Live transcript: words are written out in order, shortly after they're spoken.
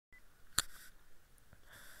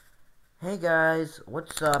Hey guys,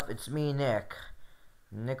 what's up? It's me,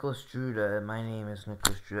 Nicholas Druda. My name is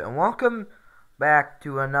Nicholas Druda, and welcome back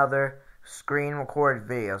to another screen recorded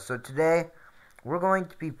video. So today, we're going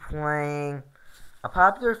to be playing a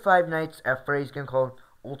popular Five Nights at Freddy's game called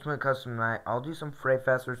Ultimate Custom Night. I'll do some Freddy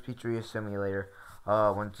Fazbear's Pizzeria Simulator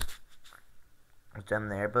once I'm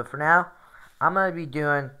there. But for now, I'm going to be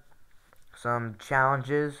doing some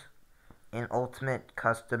challenges in Ultimate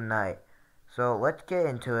Custom Night. So let's get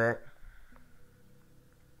into it.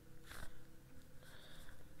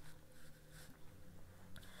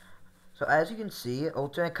 So as you can see,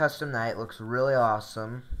 Ultimate Custom Night looks really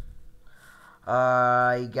awesome.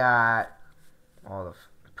 You got all the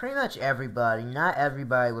pretty much everybody. Not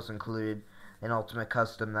everybody was included in Ultimate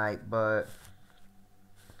Custom Night, but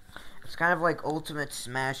it's kind of like Ultimate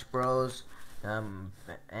Smash Bros. And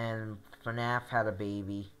FNAF had a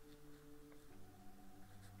baby,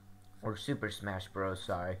 or Super Smash Bros.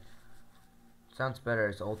 Sorry, sounds better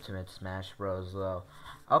as Ultimate Smash Bros. Though.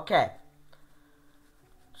 Okay.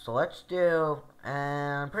 So let's do,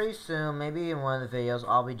 and pretty soon, maybe in one of the videos,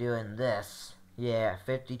 I'll be doing this. Yeah,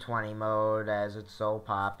 50-20 mode, as it's so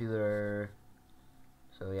popular.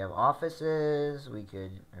 So we have offices,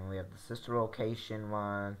 and we have the sister location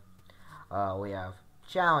one. We have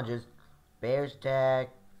challenges, bears attack,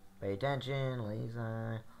 pay attention, lazy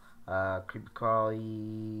eye, creepy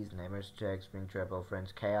crawlies, nightmares attack, spring trap,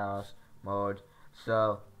 friends, chaos mode.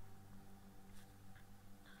 So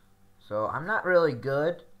I'm not really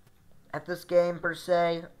good at this game per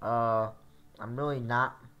se. I'm really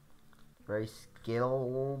not very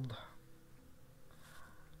skilled.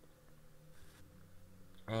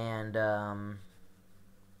 And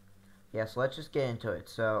yeah, so let's just get into it.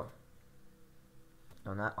 So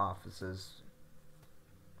no, not offices.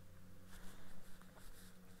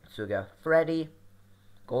 So we got Freddy,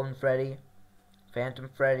 Golden Freddy, Phantom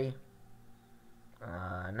Freddy,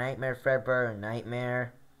 Nightmare Fredbear,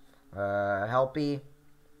 Nightmare, Helpy,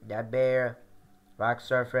 Dead Bear,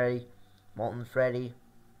 Rockstar Freddy, Molten Freddy,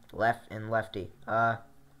 Lefty.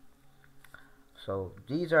 So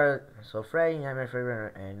Freddy, Nightmare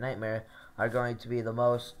Fredbear, and Nightmare are going to be the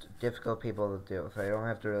most difficult people to deal with. I don't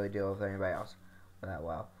have to really deal with anybody else that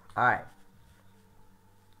well. Alright.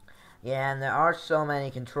 Yeah, and there are so many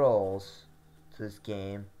controls to this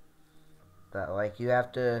game that, like, you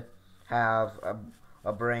have to have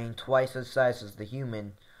a brain twice as size as the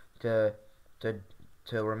human to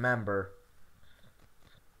remember.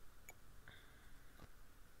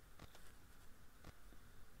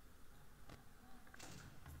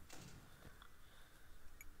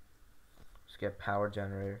 Let's get power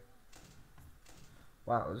generator.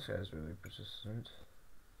 Wow, this guy's really persistent.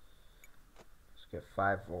 Let's get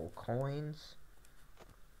 5-volt coins.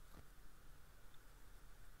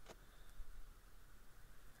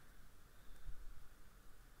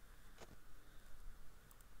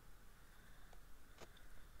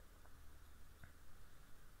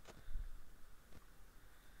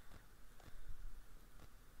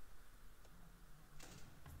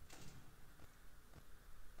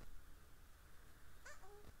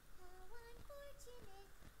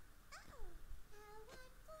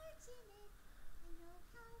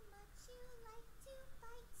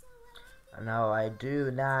 No, I do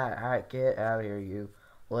not. Alright, get out of here, you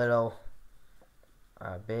little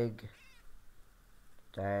big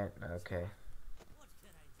giant. Okay.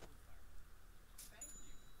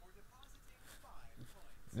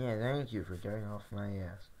 Yeah, thank you for getting off my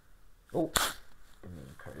ass. Oh, I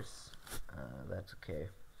mean curse. That's okay.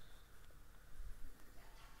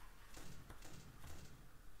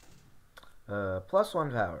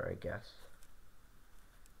 +1 power, I guess.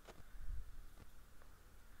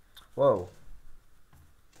 Whoa.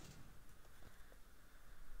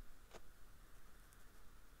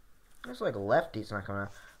 Looks like Lefty's not coming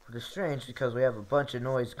out. Which is strange because we have a bunch of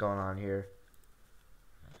noise going on here.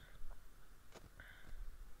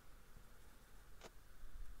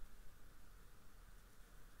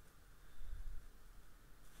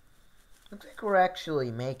 Looks like we're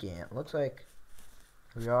actually making it. Looks like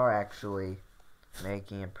we are actually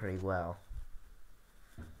making it pretty well.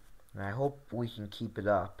 And I hope we can keep it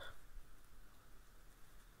up.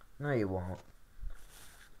 No, you won't.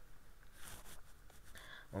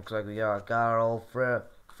 Looks like we got our old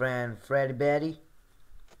friend Freddy Betty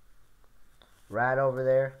right over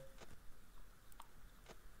there.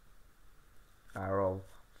 Our old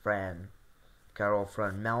friend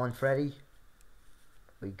Melon Freddy.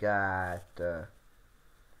 We've got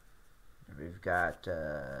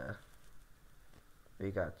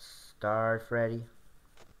Star Freddy.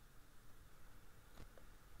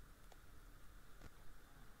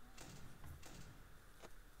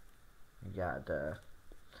 we've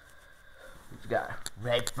got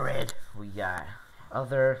Red Fred. We got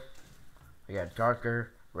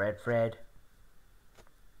Darker Red Fred.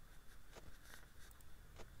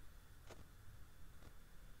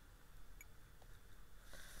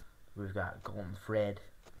 We've got Golden Fred.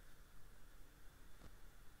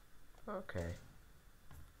 Okay.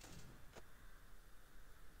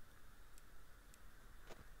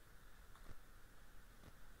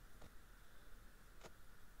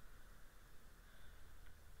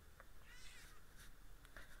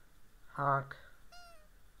 Honk.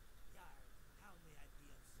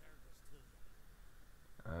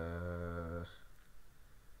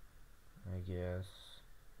 I guess.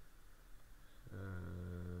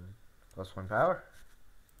 +1 power.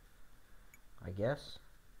 I guess.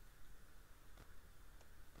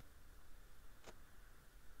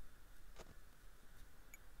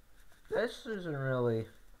 This isn't really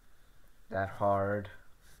that hard.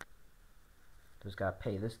 Just gotta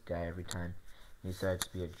pay this guy every time he decides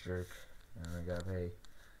to be a jerk. And I gotta pay.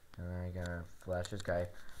 And then I gotta flash this guy.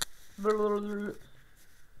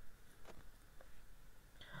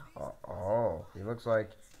 Oh, he looks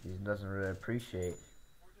like he doesn't really appreciate.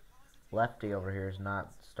 Lefty over here is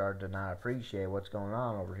starting to not appreciate what's going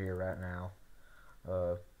on over here right now.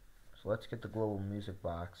 So let's get the global music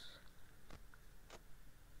box.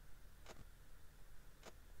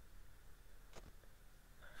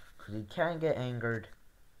 Cause he can get angered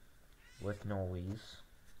with noise.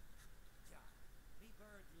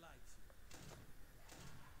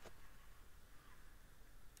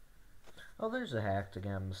 Oh, there's a hack to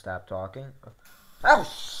get him to stop talking. Oh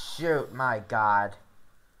shoot, my god.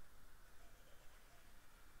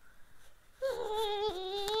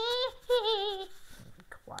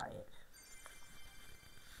 Quiet.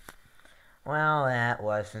 Well, that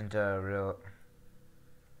wasn't a real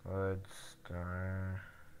good start.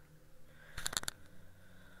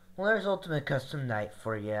 Well, there's Ultimate Custom Night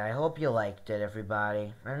for you. I hope you liked it,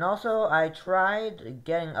 everybody. And also, I tried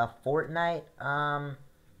getting a Fortnite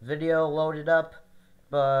video loaded up,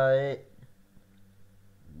 but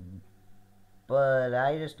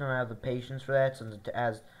I just don't have the patience for that since it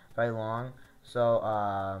has very long. So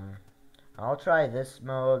I'll try this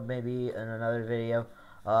mode maybe in another video.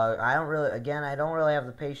 I don't really have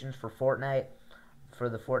the patience for Fortnite, for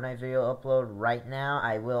the Fortnite video upload right now.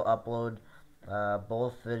 I will upload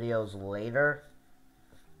both videos later.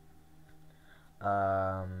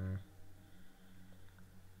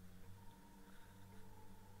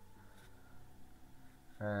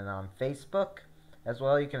 And on Facebook as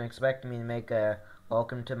well, you can expect me to make a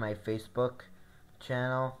welcome to my Facebook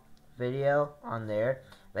channel video on there.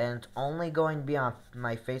 And it's only going to be on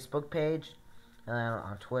my Facebook page. And then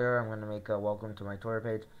on Twitter, I'm going to make a welcome to my Twitter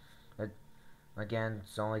page. But again,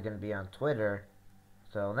 it's only going to be on Twitter.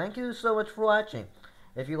 So thank you so much for watching.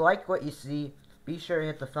 If you like what you see, be sure to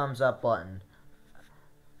hit the thumbs up button.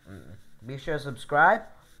 Be sure to subscribe.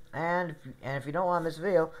 And if you don't want to miss a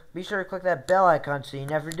video, be sure to click that bell icon so you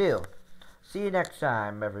never do. See you next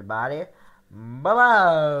time, everybody.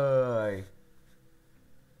 Bye-bye.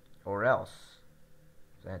 Or else,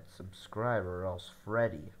 that subscriber, or else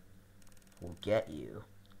Freddy will get you.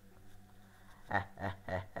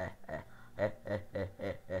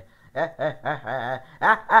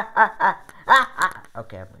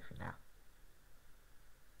 Okay, I'm leaving now.